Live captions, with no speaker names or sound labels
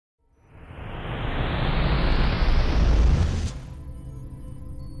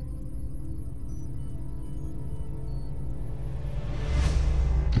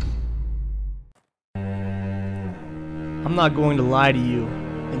I'm not going to lie to you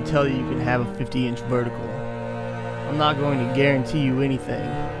and tell you you can have a 50-inch vertical. I'm not going to guarantee you anything,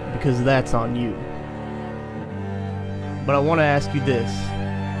 because that's on you. But I want to ask you this.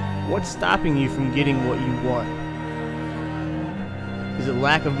 What's stopping you from getting what you want? Is it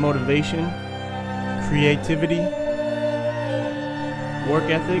lack of motivation? Creativity? Work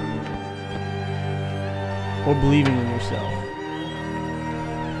ethic? Or believing in yourself?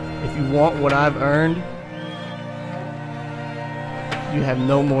 If you want what I've earned, you have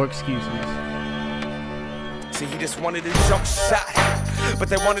no more excuses. See, he just wanted a jump shot, but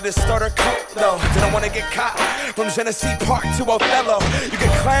they wanted to start a cult, though. Didn't want to get caught. From Genesee Park to Othello, you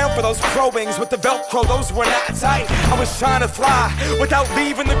get clown for those pro wings with the Velcro. Those were not tight. I was trying to fly without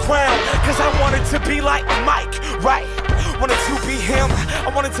leaving the ground, cause I wanted to be like Mike, right? Wanted to be him,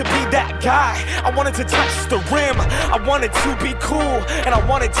 I wanted to be that guy. I wanted to touch the rim, I wanted to be cool, and I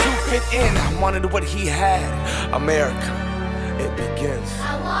wanted to fit in. I wanted what he had. America, it begins.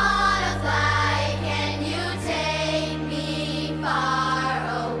 I wanna fly, can you take me far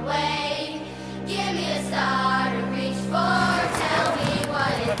away? Give me a star to reach for, tell me what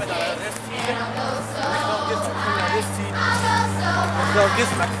it takes, and I'll go so high, I'll go so high,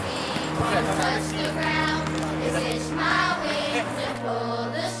 my feet won't touch the ground, just itch my wings and pull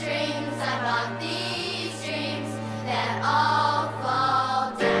the strings. I bought these dreams that all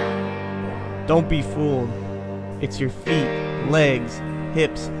fall down. Don't be fooled. It's your feet, legs,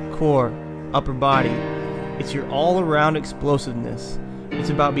 hips, core, upper body. It's your all-around explosiveness.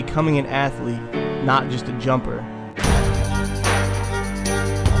 It's about becoming an athlete, not just a jumper.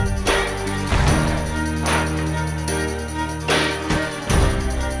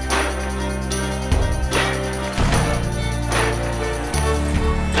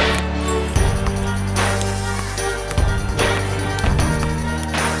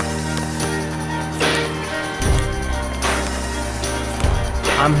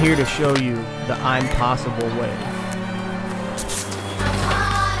 I'm here to show you the I'm possible way. I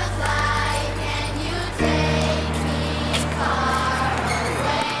wanna fly, can you take me far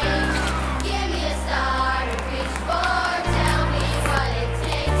away? Give me a star to reach for, tell me what it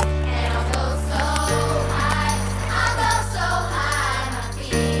takes, and I'll go so high, I'll go so high, my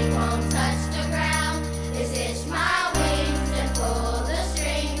feet won't touch the ground, just itch my wings and pull the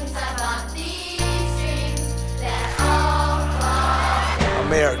strings. I bought these strings that all fall.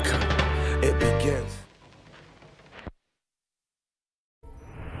 America, it begins.